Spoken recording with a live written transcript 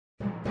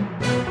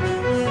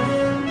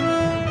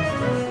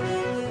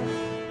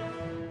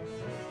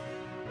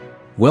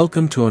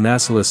Welcome to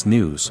Onasilus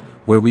News,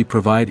 where we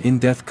provide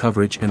in-depth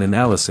coverage and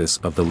analysis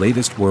of the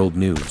latest world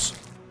news.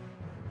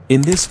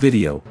 In this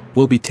video,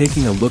 we'll be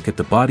taking a look at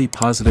the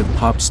body-positive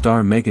pop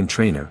star Meghan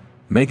Trainor.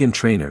 Meghan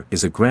Trainor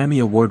is a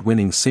Grammy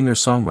Award-winning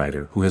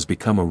singer-songwriter who has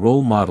become a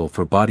role model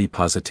for body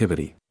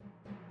positivity.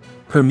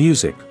 Her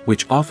music,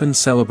 which often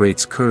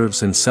celebrates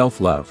curves and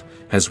self-love,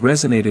 has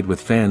resonated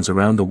with fans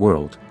around the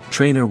world.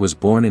 Trainor was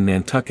born in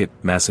Nantucket,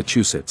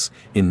 Massachusetts,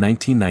 in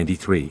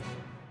 1993.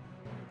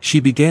 She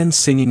began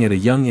singing at a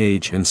young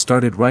age and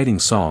started writing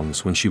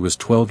songs when she was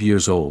 12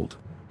 years old.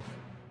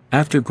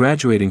 After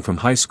graduating from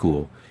high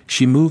school,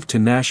 she moved to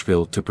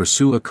Nashville to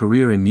pursue a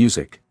career in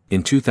music.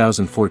 In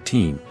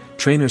 2014,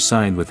 Trainor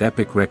signed with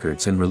Epic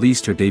Records and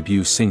released her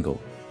debut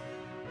single,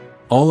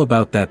 All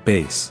About That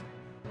Bass.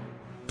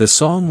 The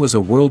song was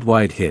a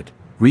worldwide hit,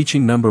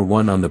 reaching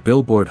 #1 on the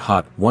Billboard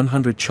Hot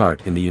 100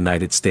 chart in the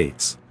United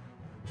States.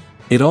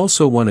 It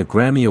also won a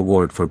Grammy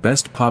Award for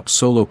Best Pop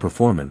Solo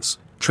Performance.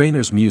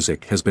 Trainor's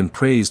music has been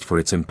praised for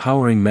its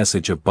empowering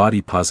message of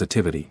body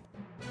positivity.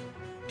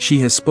 She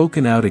has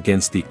spoken out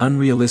against the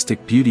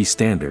unrealistic beauty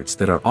standards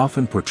that are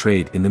often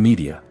portrayed in the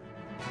media.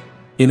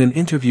 In an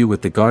interview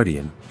with The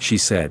Guardian, she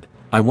said,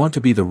 "I want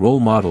to be the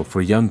role model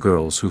for young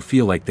girls who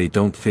feel like they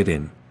don't fit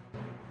in.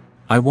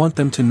 I want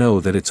them to know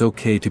that it's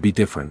okay to be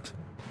different."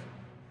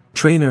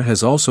 Trainor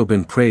has also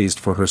been praised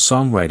for her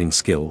songwriting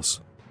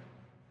skills.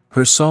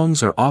 Her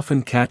songs are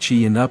often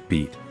catchy and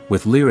upbeat,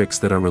 with lyrics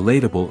that are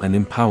relatable and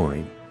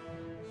empowering.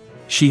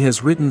 She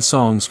has written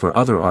songs for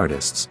other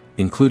artists,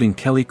 including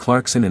Kelly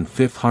Clarkson and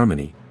Fifth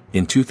Harmony.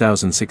 In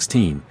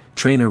 2016,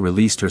 Trainor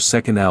released her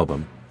second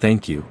album,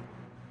 Thank You.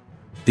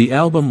 The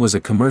album was a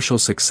commercial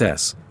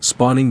success,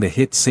 spawning the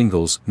hit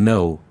singles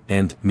No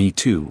and Me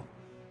Too.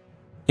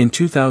 In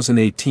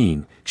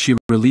 2018, she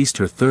released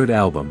her third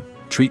album,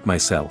 Treat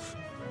Myself.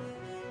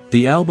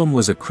 The album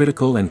was a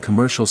critical and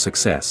commercial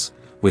success,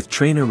 with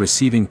Trainor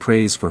receiving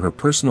praise for her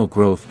personal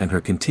growth and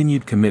her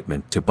continued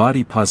commitment to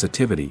body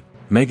positivity.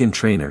 Meghan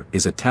Trainor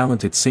is a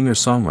talented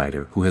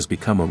singer-songwriter who has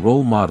become a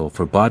role model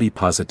for body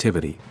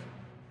positivity.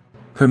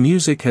 Her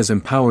music has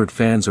empowered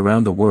fans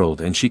around the world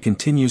and she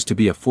continues to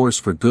be a force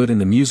for good in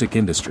the music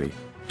industry.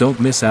 Don't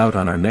miss out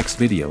on our next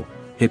video,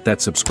 hit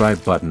that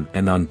subscribe button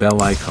and on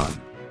bell icon.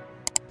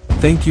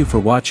 Thank you for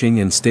watching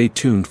and stay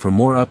tuned for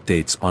more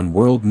updates on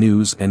world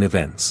news and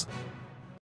events.